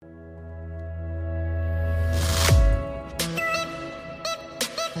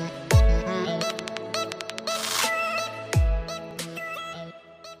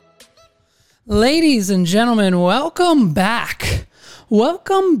Ladies and gentlemen, welcome back.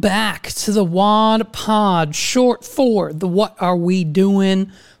 Welcome back to the WAD Pod, short for the What Are We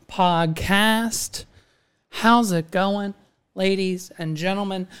Doing podcast. How's it going, ladies and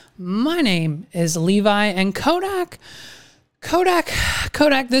gentlemen? My name is Levi, and Kodak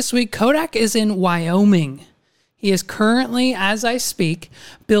this week, Kodak is in Wyoming. He is currently, as I speak,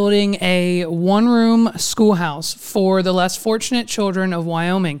 building a one-room schoolhouse for the less fortunate children of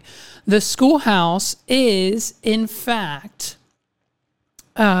Wyoming. The schoolhouse is, in fact,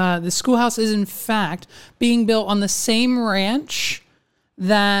 being built on the same ranch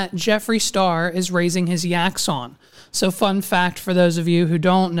that Jeffree Star is raising his yaks on. So, fun fact for those of you who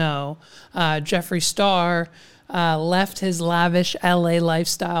don't know, Jeffree Star left his lavish LA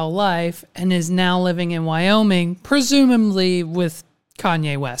lifestyle life and is now living in Wyoming, presumably with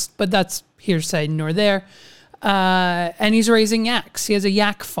Kanye West, but that's hearsay nor there. And he's raising yaks. He has a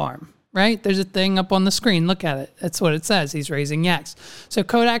yak farm, right? There's a thing up on the screen. Look at it. That's what it says. He's raising yaks. So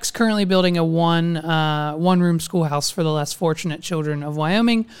Kodak's currently building a one-room schoolhouse for the less fortunate children of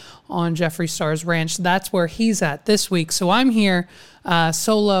Wyoming on Jeffree Star's ranch. That's where he's at this week. So I'm here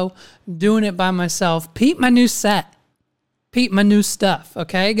solo, doing it by myself. Peep my new set. Peep my new stuff,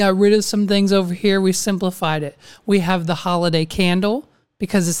 okay? Got rid of some things over here. We simplified it. We have the holiday candle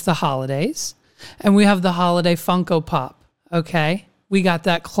because it's the holidays. And we have the holiday Funko Pop, okay? We got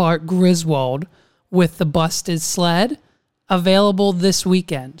that Clark Griswold with the busted sled available this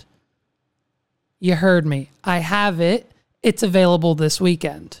weekend. You heard me. I have it. It's available this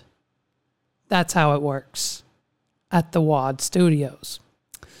weekend. That's how it works at the WAD Studios.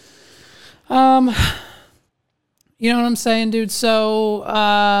 You know what I'm saying, dude? So,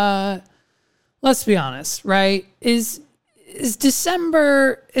 let's be honest, right? Is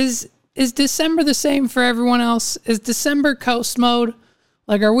December the same for everyone else? Is December coast mode?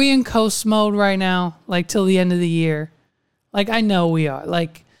 Like, are we in coast mode right now? Like, till the end of the year? Like, I know we are.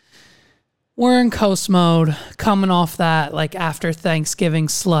 Like, we're in coast mode coming off that, like, after Thanksgiving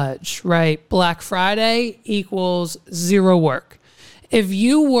sludge, right? Black Friday equals zero work. If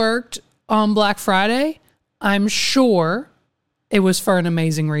you worked on Black Friday, I'm sure it was for an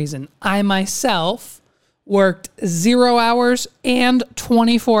amazing reason. I myself worked 0 hours and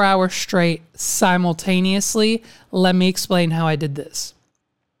 24 hours straight simultaneously. Let me explain how I did this.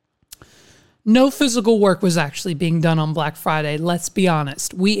 No physical work was actually being done on Black Friday. Let's be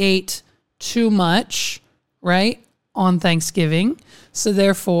honest. We ate too much, right, on Thanksgiving. So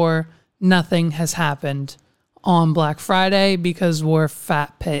therefore, nothing has happened on Black Friday because we're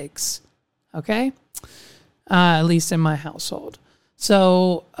fat pigs, okay? At least in my household.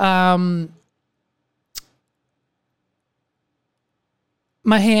 So,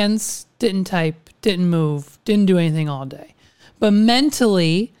 my hands didn't type, didn't move, didn't do anything all day. But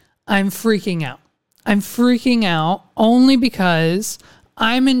mentally, I'm freaking out. I'm freaking out only because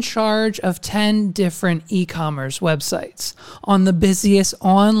I'm in charge of 10 different e-commerce websites on the busiest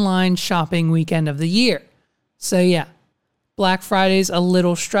online shopping weekend of the year. So yeah, Black Friday's a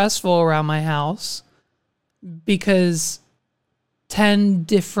little stressful around my house because 10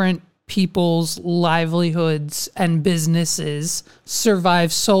 different people's livelihoods and businesses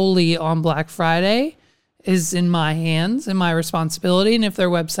survive solely on Black Friday is in my hands and my responsibility. And if their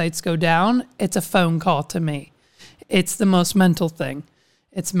websites go down, it's a phone call to me. It's the most mental thing.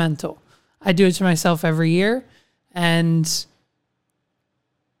 It's mental. I do it to myself every year, and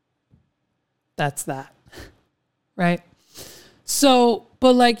that's that. Right? So,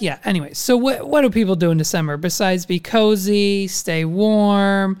 but like, yeah, anyway, so what do people do in December besides be cozy, stay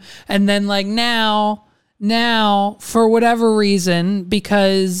warm, and then like now, for whatever reason,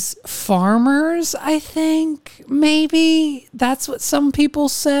 because farmers, I think, maybe that's what some people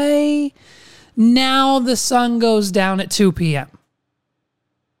say, now the sun goes down at 2 p.m.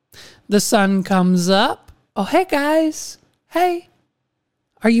 The sun comes up. Oh, hey, guys. Hey,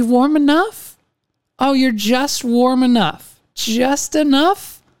 are you warm enough? Oh, you're just warm enough. Just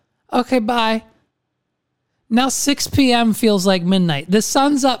enough? Okay, bye. Now 6 p.m. feels like midnight. The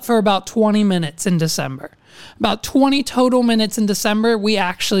sun's up for about 20 minutes in December. About 20 total minutes in December, we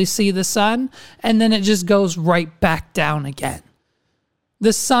actually see the sun, and then it just goes right back down again.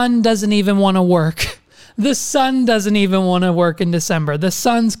 The sun doesn't even want to work. The sun doesn't even want to work in December. The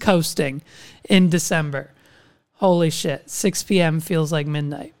sun's coasting in December. Holy shit. 6 p.m. feels like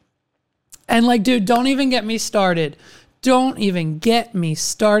midnight. And like, dude, don't even get me started. Don't even get me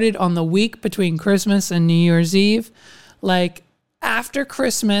started on the week between Christmas and New Year's Eve. Like, after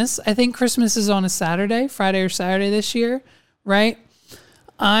Christmas, I think Christmas is on a Saturday, Friday or Saturday this year, right?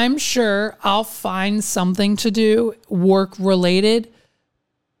 I'm sure I'll find something to do, work related,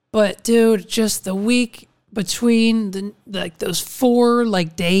 But dude, just the week between those 4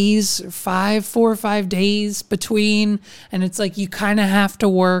 days, 4 or 5 days between, and it's like you kind of have to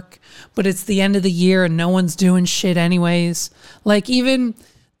work, but it's the end of the year and no one's doing shit anyways. Even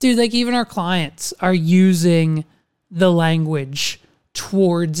our clients are using the language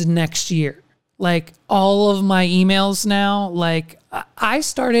towards next year. All of my emails now, I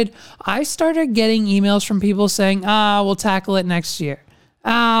started getting emails from people saying, we'll tackle it next year.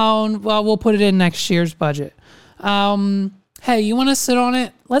 Oh, well, we'll put it in next year's budget. Hey, you want to sit on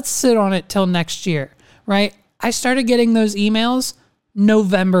it? Let's sit on it till next year, right? I started getting those emails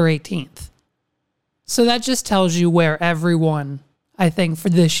November 18th. So that just tells you where everyone, I think, for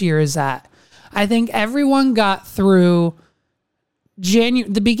this year is at. I think everyone got through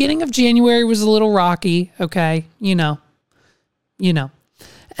the beginning of January was a little rocky, okay? You know.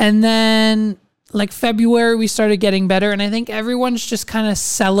 And then February, we started getting better. And I think everyone's just kind of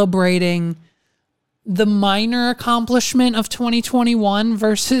celebrating the minor accomplishment of 2021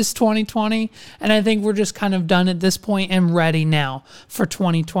 versus 2020. And I think we're just kind of done at this point and ready now for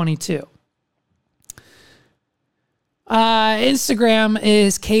 2022. Instagram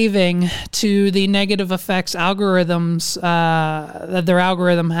is caving to the negative effects algorithms that their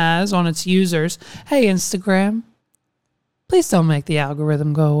algorithm has on its users. Hey, Instagram, please don't make the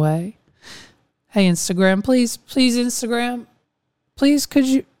algorithm go away. Hey, Instagram, please, Instagram, please,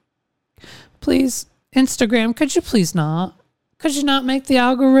 Instagram, could you please not? Could you not make the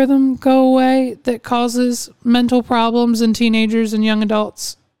algorithm go away that causes mental problems in teenagers and young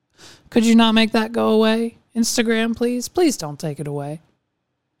adults? Could you not make that go away? Instagram, please. Please don't take it away.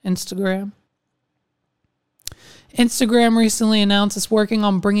 Instagram. Instagram recently announced it's working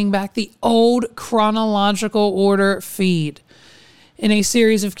on bringing back the old chronological order feed. In a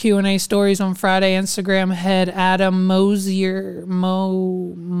series of Q&A stories on Friday, Instagram head Adam Mosseri,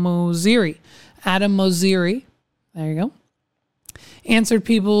 there you go, answered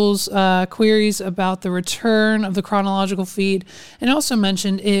people's queries about the return of the chronological feed and also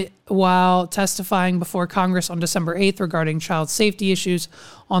mentioned it while testifying before Congress on December 8th regarding child safety issues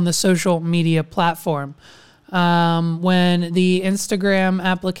on the social media platform. When the Instagram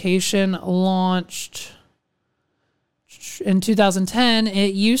application launched in 2010,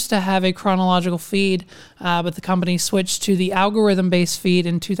 it used to have a chronological feed, but the company switched to the algorithm-based feed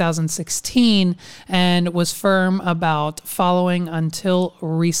in 2016 and was firm about following until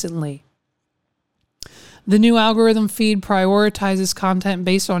recently. The new algorithm feed prioritizes content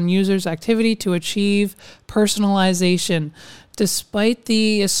based on users' activity to achieve personalization. Despite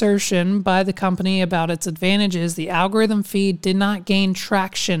the assertion by the company about its advantages, the algorithm feed did not gain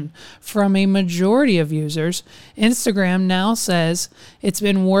traction from a majority of users. Instagram now says it's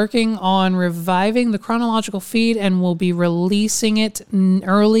been working on reviving the chronological feed and will be releasing it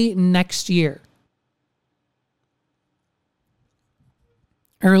early next year.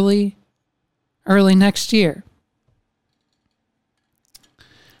 Early next year.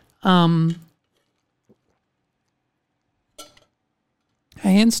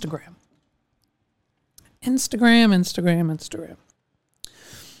 Hey, Instagram.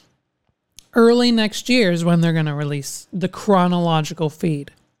 Early next year is when they're going to release the chronological feed.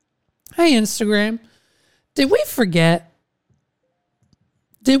 Hey, Instagram. Did we forget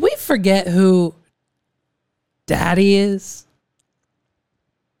who Daddy is?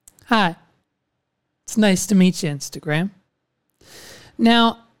 Hi. It's nice to meet you, Instagram.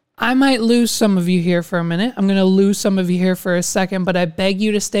 Now, I might lose some of you here for a minute. I'm going to lose some of you here for a second, but I beg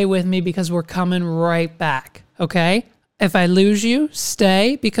you to stay with me because we're coming right back, okay? If I lose you,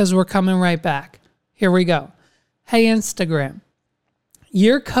 stay because we're coming right back. Here we go. Hey, Instagram.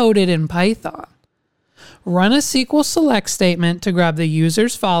 You're coded in Python. Run a SQL select statement to grab the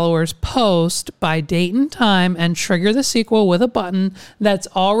user's followers post by date and time and trigger the SQL with a button that's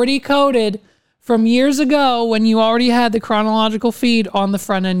already coded from years ago when you already had the chronological feed on the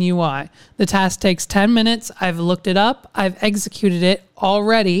front-end UI. The task takes 10 minutes. I've looked it up. I've executed it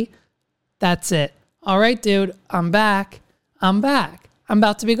already. That's it. All right, dude, I'm back. I'm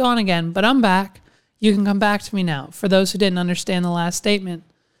about to be gone again, but I'm back. You can come back to me now. For those who didn't understand the last statement,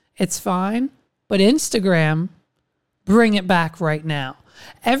 it's fine, but Instagram, bring it back right now.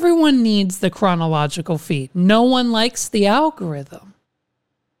 Everyone needs the chronological feed. No one likes the algorithm.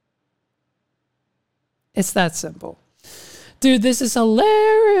 It's that simple. Dude, this is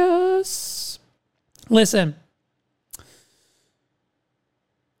hilarious. Listen.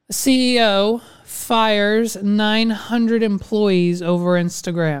 The CEO fires 900 employees over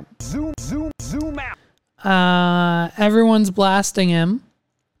Instagram. Zoom out. Everyone's blasting him.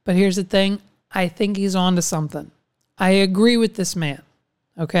 But here's the thing. I think he's onto something. I agree with this man.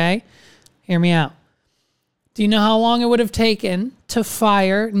 Okay? Hear me out. Do you know how long it would have taken to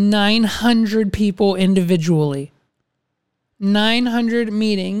fire 900 people individually? 900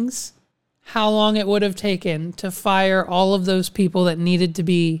 meetings. How long it would have taken to fire all of those people that needed to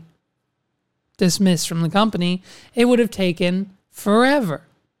be dismissed from the company? It would have taken forever.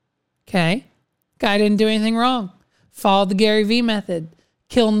 Okay? Guy didn't do anything wrong. Followed the Gary Vee method.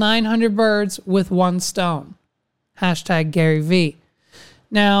 Kill 900 birds with one stone. Hashtag Gary Vee.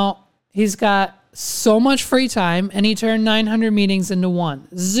 Now, he's got so much free time, and he turned 900 meetings into one.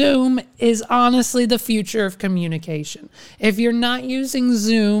 Zoom is honestly the future of communication. If you're not using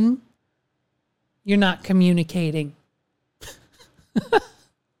Zoom, you're not communicating.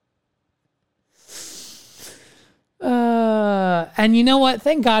 And you know what?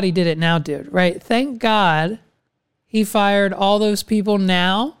 Thank God he did it now, dude, right? Thank God he fired all those people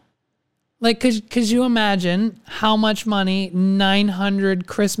now. Like, could you imagine how much money 900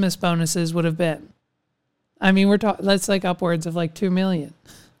 Christmas bonuses would have been? I mean, that's like upwards of like $2 million.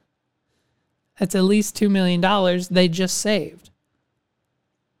 That's at least $2 million they just saved.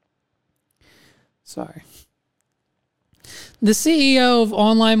 Sorry. The CEO of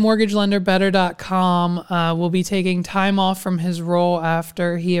online mortgage lender Better.com will be taking time off from his role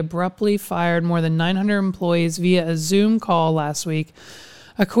after he abruptly fired more than 900 employees via a Zoom call last week,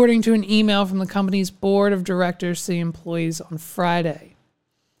 according to an email from the company's board of directors to the employees on Friday.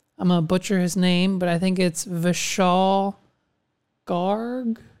 I'm going to butcher his name, but I think it's Vishal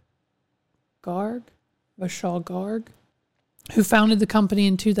Garg, who founded the company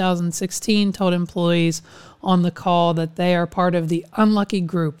in 2016, told employees on the call that they are part of the unlucky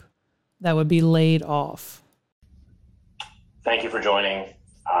group that would be laid off. Thank you for joining.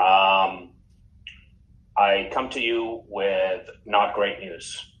 I come to you with not great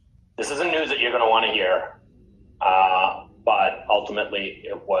news. This isn't news that you're going to want to hear, but ultimately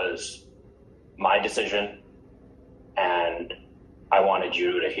it was my decision, and I wanted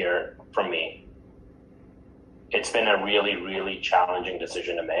you to hear from me. It's been a really, really challenging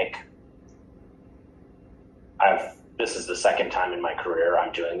decision to make. This is the second time in my career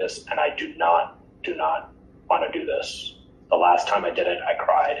I'm doing this, and I do not want to do this. The last time I did it, I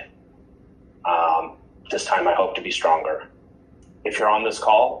cried. This time I hope to be stronger. If you're on this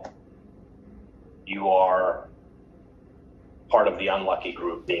call, you are part of the unlucky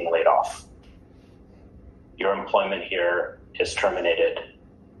group being laid off. Your employment here is terminated,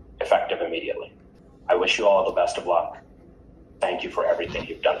 effective immediately. I wish you all the best of luck. Thank you for everything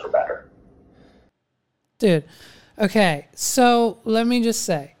you've done for Better. Dude, okay, so let me just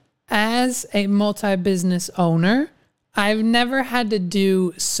say, as a multi-business owner, I've never had to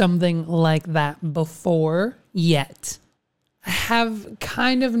do something like that before yet. I have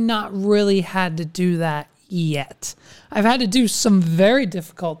kind of not really had to do that yet. I've had to do some very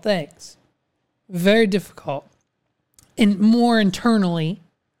difficult things. Very difficult. And more internally,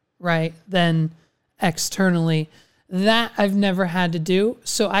 right, than externally. That I've never had to do.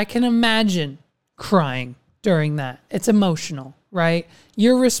 So I can imagine crying during that. It's emotional, right?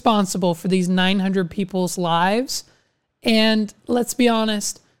 You're responsible for these 900 people's lives. And let's be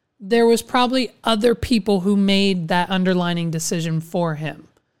honest, there was probably other people who made that underlining decision for him.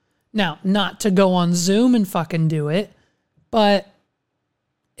 Now, not to go on Zoom and fucking do it, but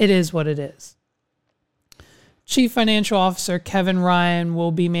it is what it is. Chief Financial Officer Kevin Ryan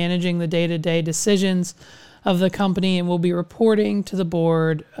will be managing the day-to-day decisions of the company and will be reporting to the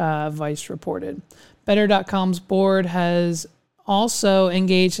board, Vice reported. Better.com's board has also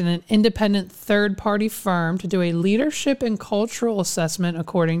engaged in an independent third-party firm to do a leadership and cultural assessment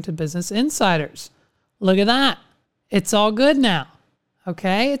according to Business Insiders. Look at that. It's all good now.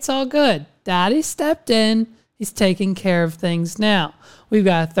 Okay? It's all good. Daddy stepped in. He's taking care of things now. We've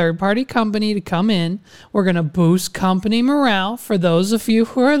got a third-party company to come in. We're going to boost company morale for those of you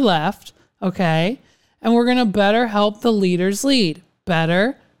who are left. Okay? And we're going to better help the leaders lead.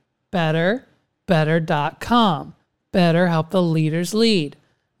 Better.com. Better help the leaders lead.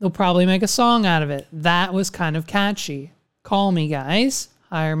 They'll probably make a song out of it. That was kind of catchy. Call me, guys.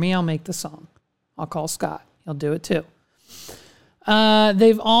 Hire me. I'll make the song. I'll call Scott. He'll do it too.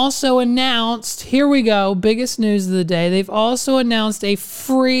 They've also announced, here we go, biggest news of the day. They've also announced a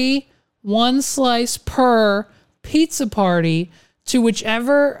free 1 slice per pizza party to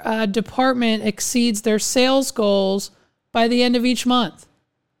whichever department exceeds their sales goals by the end of each month.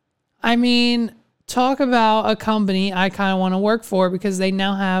 I mean, talk about a company I kind of want to work for because they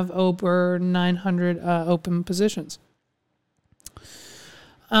now have over 900 open positions.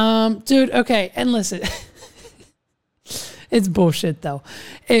 Dude, okay, and listen. It's bullshit though.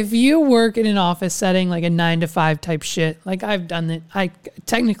 If you work in an office setting, like a 9 to 5 type shit, like I've done it, I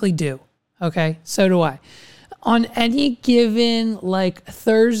technically do. Okay. So do I. On any given like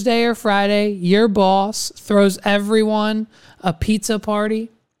Thursday or Friday, your boss throws everyone a pizza party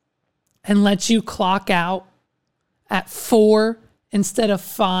and lets you clock out at 4 instead of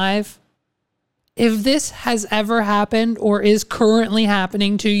 5. If this has ever happened or is currently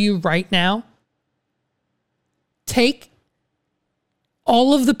happening to you right now, take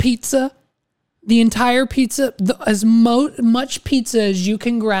all of the pizza, the entire pizza, as much pizza as you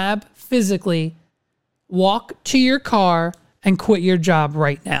can grab physically, walk to your car and quit your job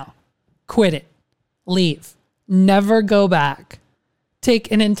right now. Quit it. Leave. Never go back.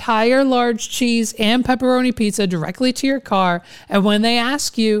 Take an entire large cheese and pepperoni pizza directly to your car, and when they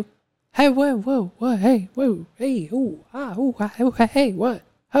ask you, hey, whoa, hey, whoa, hey, ooh, hey, what?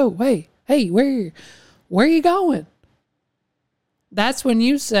 Oh, hey, where are you going? That's when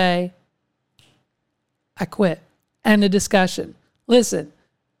you say, I quit. End of discussion. Listen,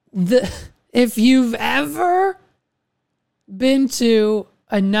 if you've ever been to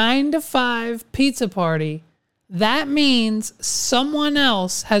a 9 to 5 pizza party, that means someone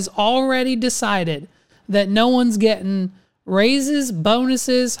else has already decided that no one's getting raises,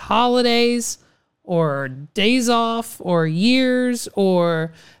 bonuses, holidays, or days off, or years,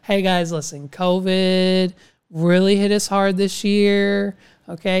 or, hey guys, listen, COVID really hit us hard this year.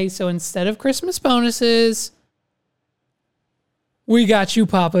 Okay, so instead of Christmas bonuses, we got you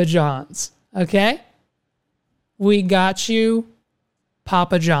Papa John's. Okay? We got you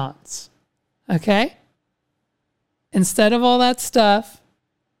Papa John's. Okay? Instead of all that stuff,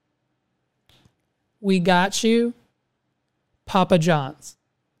 we got you Papa John's.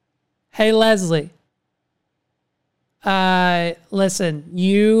 Hey, Leslie. Listen,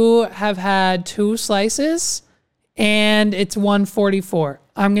 you have had 2 slices and it's 1:44.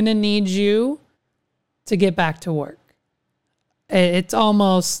 I'm going to need you to get back to work. It's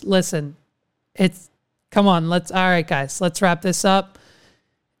almost, listen, come on, all right, guys, let's wrap this up.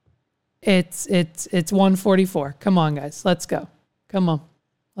 It's 1:44. Come on, guys, let's go. Come on,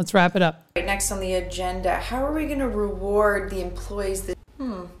 let's wrap it up. Right next on the agenda, how are we going to reward the employees that,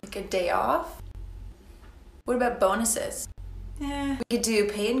 like a day off? What about bonuses? Yeah. We could do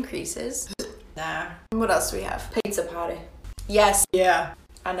pay increases. Nah. What else do we have? Pizza party. Yes. Yeah.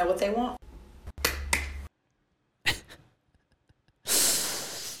 I know what they want.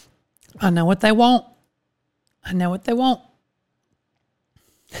 I know what they want. I know what they want.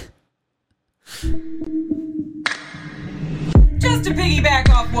 Just to piggyback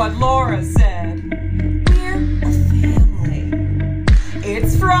off what Laura said, we're a family.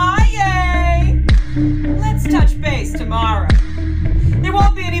 It's Friday. Let's touch base tomorrow. There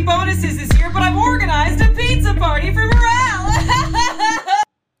won't be any bonuses this year, but I've organized a pizza party for morale.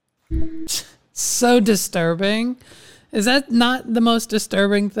 So disturbing. Is that not the most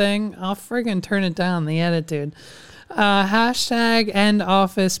disturbing thing? I'll friggin' turn it down, the attitude. Hashtag end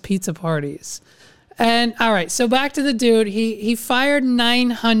office pizza parties. And all right, so back to the dude. He fired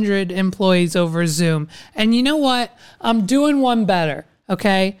 900 employees over Zoom. And you know what? I'm doing one better,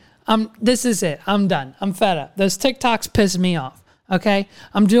 okay? This is it. I'm done. I'm fed up. Those TikToks piss me off, okay?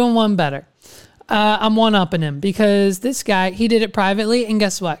 I'm doing one better. I'm one-upping him because this guy, he did it privately, and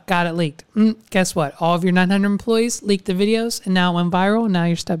guess what? Got it leaked. Guess what? All of your 900 employees leaked the videos, and now it went viral, and now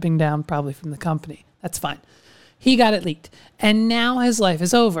you're stepping down probably from the company. That's fine. He got it leaked, and now his life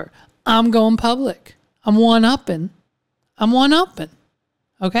is over. I'm going public. I'm one-upping. Okay? I'm one-upping.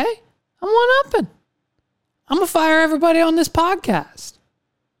 I'm going to fire everybody on this podcast.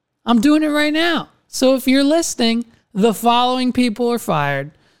 I'm doing it right now. So if you're listening, the following people are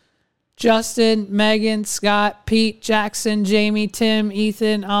fired. Justin, Megan, Scott, Pete, Jackson, Jamie, Tim,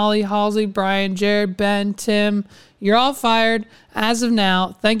 Ethan, Ollie, Halsey, Brian, Jared, Ben, Tim. You're all fired as of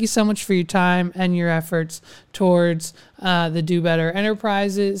now. Thank you so much for your time and your efforts towards the Do Better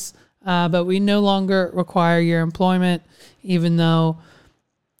Enterprises. But we no longer require your employment, even though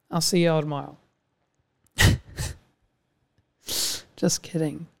I'll see y'all tomorrow. Just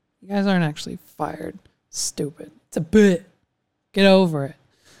kidding. You guys aren't actually fired. Stupid. It's a bit. Get over it.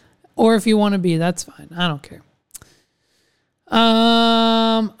 Or if you want to be, that's fine. I don't care.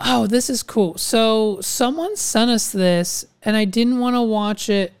 Oh, this is cool. So someone sent us this, and I didn't want to watch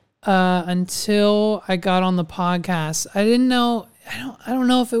it until I got on the podcast. I didn't know. I don't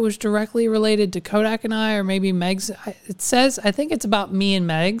know if it was directly related to Kodak and I, or maybe Meg's. It says, I think it's about me and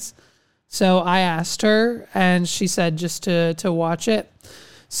Meg's. So I asked her, and she said just to watch it.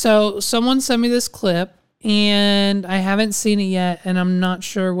 So someone sent me this clip. And I haven't seen it yet, and I'm not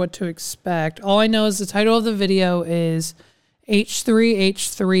sure what to expect. All I know is the title of the video is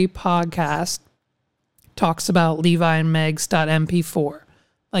H3H3 podcast talks about Levi and Megs.mp4.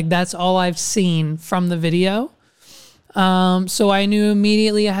 Like, that's all I've seen from the video. So I knew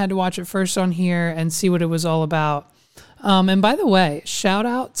immediately I had to watch it first on here and see what it was all about. And by the way, shout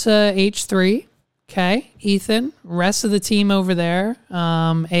out to H3, okay, Ethan, rest of the team over there,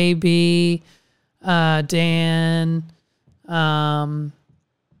 AB, Dan,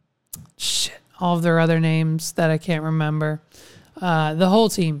 all of their other names that I can't remember. The whole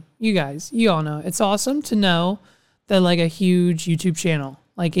team, you guys, you all know. It's awesome to know that like a huge YouTube channel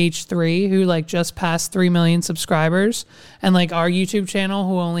like H3 who like just passed 3 million subscribers and like our YouTube channel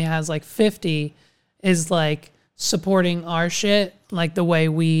who only has like 50 is like supporting our shit like the way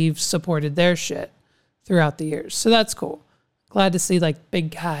we've supported their shit throughout the years. So that's cool. Glad to see like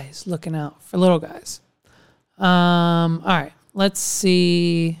big guys looking out for little guys. All right, let's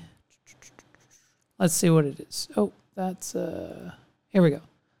see what it is. Oh, that's here we go.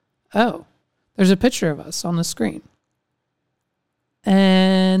 Oh, there's a picture of us on the screen.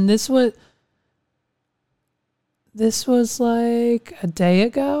 And this was like a day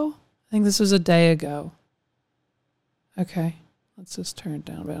ago. I think this was a day ago. Okay, let's just turn it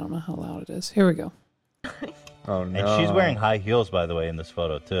down, but I don't know how loud it is. Here we go. Oh no! And she's wearing high heels, by the way, in this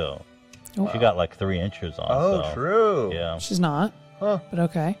photo too. Oh. She got like 3 inches on. Oh, so, true. Yeah. She's not, but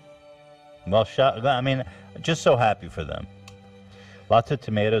okay. Well, I mean, just so happy for them. Lots of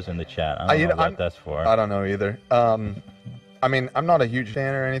tomatoes in the chat. I don't know what that's for. I don't know either. I mean, I'm not a huge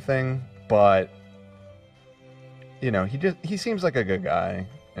fan or anything, but you know, he seems like a good guy,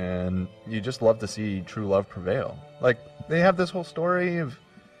 and you just love to see true love prevail. Like they have this whole story of,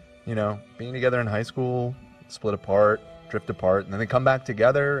 you know, being together in high school, split apart, drift apart, and then they come back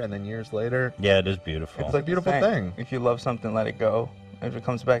together, and then years later. Yeah, it is beautiful. It's a beautiful thing. If you love something, let it go. If it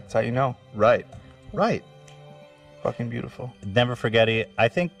comes back, that's how you know. Right. Right. Fucking beautiful. Never forget it. I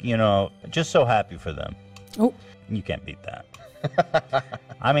think, you know, just so happy for them. Oh. You can't beat that.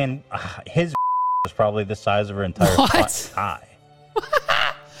 I mean, his is probably the size of her entire thigh.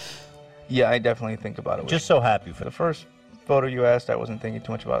 Yeah, I definitely think about it. Just so happy for the first photo you asked, I wasn't thinking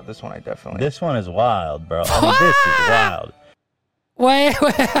too much about this one. I definitely. This one is wild, bro. I mean, this is wild. Wait.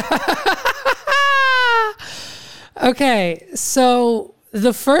 Okay, so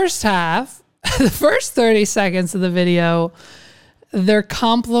the first half, the first 30 seconds of the video, they're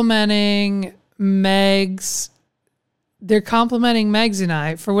complimenting Megs and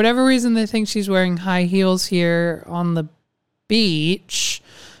I. For whatever reason, they think she's wearing high heels here on the beach.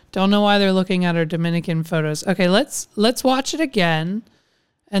 Don't know why they're looking at her Dominican photos. Okay, let's watch it again,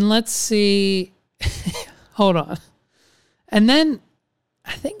 and let's see. Hold on. And then,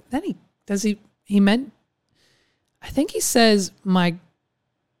 I think then I think he says my.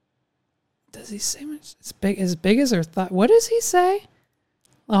 Does he say as big as her thigh? What does he say?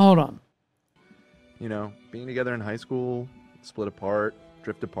 Oh, hold on. You know, being together in high school, split apart,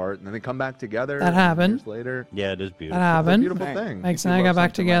 drift apart, and then they come back together. That happened. Years later. Yeah, it is beautiful. That happened. It's a beautiful thing. Megs and I got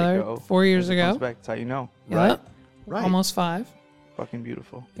back together 4 years ago. Comes back, that's how you know. Yeah. Right. Almost 5. Fucking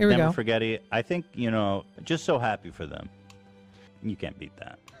beautiful. Here we Never go. forget it. I think, you know, just so happy for them. You can't beat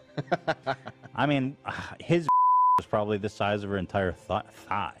that. I mean, his is probably the size of her entire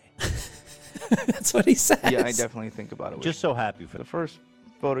thigh. That's what he says. Yeah, I definitely think about it. Just so happy for the first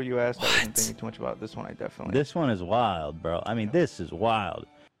photo you asked, I wasn't thinking too much about this one. I definitely. This one is wild, bro. I mean, this is wild.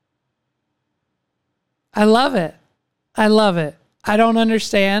 I love it. I love it. I don't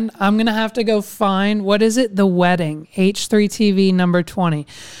understand. I'm going to have to go find, what is it? The Wedding, H3TV number 20.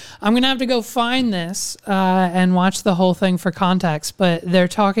 I'm going to have to go find this and watch the whole thing for context. But they're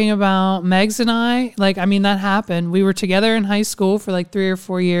talking about Megs and I. Like, I mean, that happened. We were together in high school for like 3 or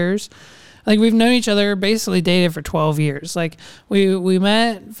 4 years. Like, we've known each other, basically dated for 12 years. Like, we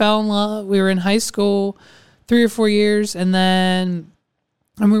met, fell in love. We were in high school 3 or 4 years. And then...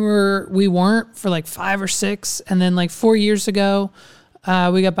 And we weren't for like 5 or 6, and then like 4 years ago,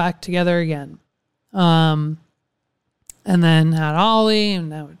 we got back together again, and then had Ollie, and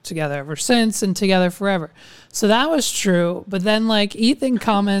now we're together ever since, and together forever. So that was true. But then like Ethan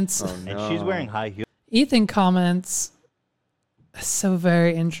comments, Oh, no. And she's wearing high heels. Ethan comments, so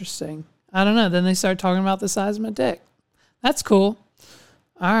very interesting. I don't know. Then they start talking about the size of my dick. That's cool.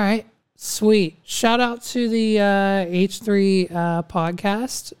 All right. Sweet. Shout out to the H3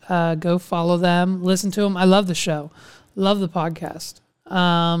 podcast. Go follow them. Listen to them. I love the show. Love the podcast.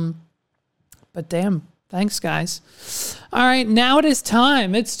 But damn, thanks, guys. All right, now it is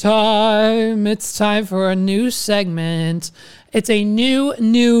time. It's time for a new segment. It's a new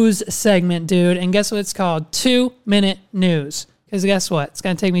news segment, dude. And guess what it's called? 2-minute news. Because guess what? It's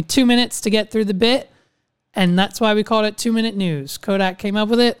going to take me 2 minutes to get through the bit. And that's why we called it 2-minute news. Kodak came up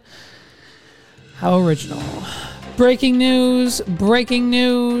with it. How original. Breaking news.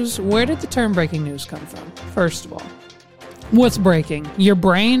 Where did the term breaking news come from? First of all, what's breaking? Your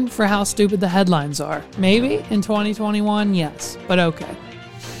brain for how stupid the headlines are. Maybe in 2021, yes, but okay.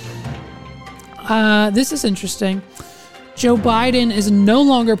 This is interesting. Joe Biden is no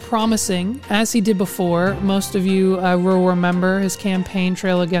longer promising, as he did before. Most of you will remember his campaign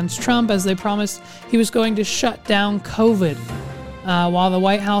trail against Trump, as they promised he was going to shut down COVID. While the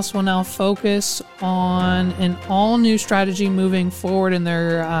White House will now focus on an all-new strategy moving forward in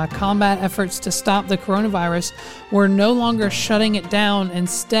their combat efforts to stop the coronavirus, we're no longer shutting it down.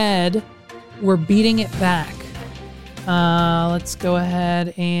 Instead, we're beating it back. Let's go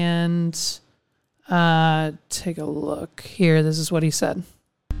ahead and take a look here. This is what he said.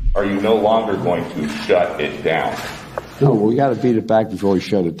 Are you no longer going to shut it down? No, we got to beat it back before we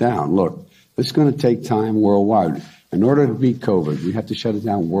shut it down. Look, it's going to take time worldwide. In order to beat COVID, we have to shut it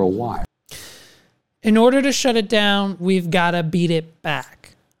down worldwide. In order to shut it down, we've got to beat it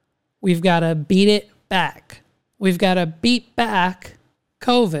back. We've got to beat it back. We've got to beat back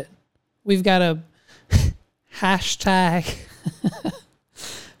COVID. We've got to hashtag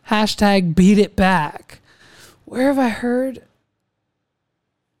beat it back. Where have I heard?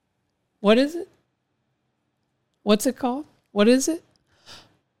 What is it? What's it called? What is it?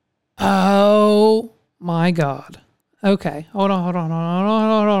 Oh my God. Okay, hold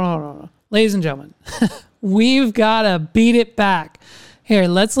on. Ladies and gentlemen, we've got to beat it back. Here,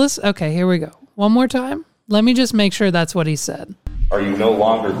 let's listen. Okay, here we go. One more time. Let me just make sure that's what he said. Are you no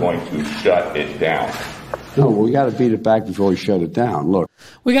longer going to shut it down? No, we got to beat it back before we shut it down. Look.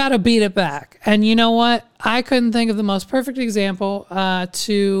 We got to beat it back. And you know what? I couldn't think of the most perfect example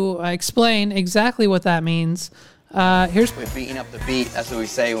to explain exactly what that means. We're beating up the beat. That's what we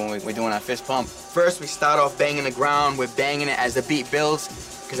say when we're doing our fist pump. First, we start off banging the ground. We're banging it as the beat builds,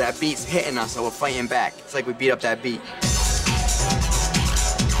 because that beat's hitting us, so we're fighting back. It's like we beat up that beat.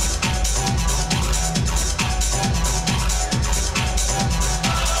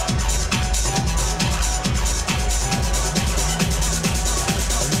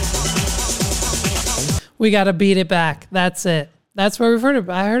 We got to beat it back. That's it. That's where we've heard it.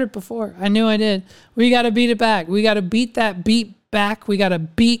 I heard it before. I knew I did. We got to beat it back. We got to beat that beat back. We got to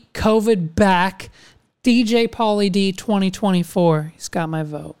beat COVID back. DJ Pauly D 2024. He's got my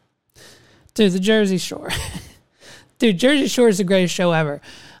vote. Dude, the Jersey Shore. Dude, Jersey Shore is the greatest show ever.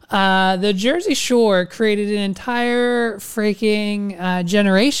 The Jersey Shore created an entire freaking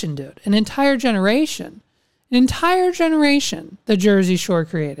generation, dude. An entire generation. The Jersey Shore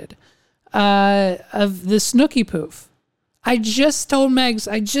created. Of the Snooki Poof. I just told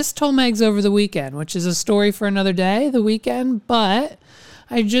Megs over the weekend, which is a story for another day, the weekend, but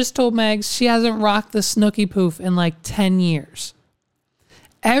I just told Megs she hasn't rocked the Snooki Poof in like 10 years.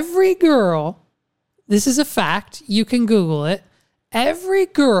 Every girl, this is a fact, you can Google it, every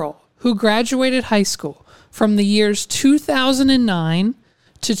girl who graduated high school from the years 2009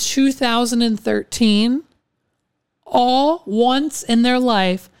 to 2013, all once in their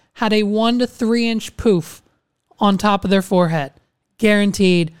life had a 1 to 3 inch poof on top of their forehead.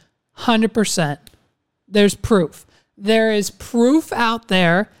 Guaranteed, 100%. There's proof. There is proof out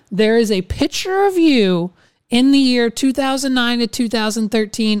there. There is a picture of you in the year 2009 to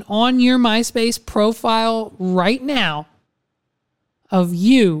 2013 on your MySpace profile right now of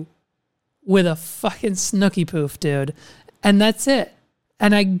you with a fucking Snooki Poof, dude. And that's it.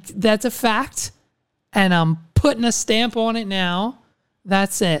 And that's a fact. And I'm putting a stamp on it now.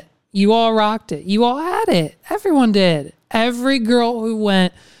 That's it. You all rocked it. You all had it. Everyone did. Every girl who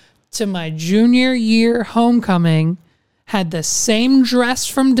went to my junior year homecoming had the same dress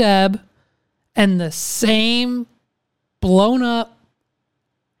from Deb and the same blown up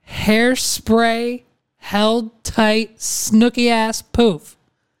hairspray held tight Snooki ass poof.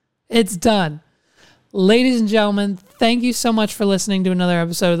 It's done. Ladies and gentlemen, thank you so much for listening to another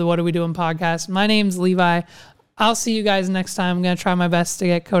episode of the What Are We Doing podcast. My name's Levi. I'll see you guys next time. I'm going to try my best to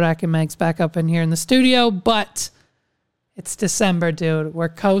get Kodak and Megs back up in here in the studio, but it's December, dude. We're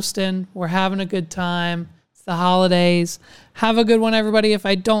coasting. We're having a good time. It's the holidays. Have a good one, everybody. If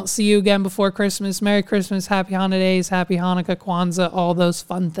I don't see you again before Christmas, Merry Christmas, Happy Holidays, Happy Hanukkah, Kwanzaa, all those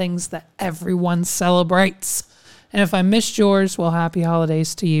fun things that everyone celebrates. And if I missed yours, well, Happy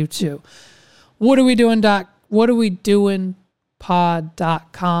Holidays to you too. What are we doing?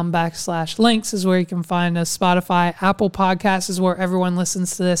 pod.com/links is where you can find us. Spotify, Apple Podcasts is where everyone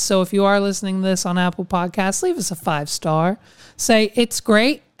listens to this. So if you are listening to this on Apple Podcasts, leave us a 5-star. Say it's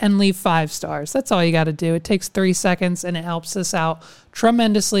great and leave 5 stars. That's all you got to do. It takes 3 seconds and it helps us out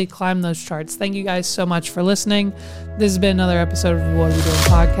tremendously climb those charts. Thank you guys so much for listening. This has been another episode of the What Are We Doing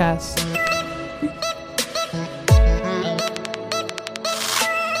podcast.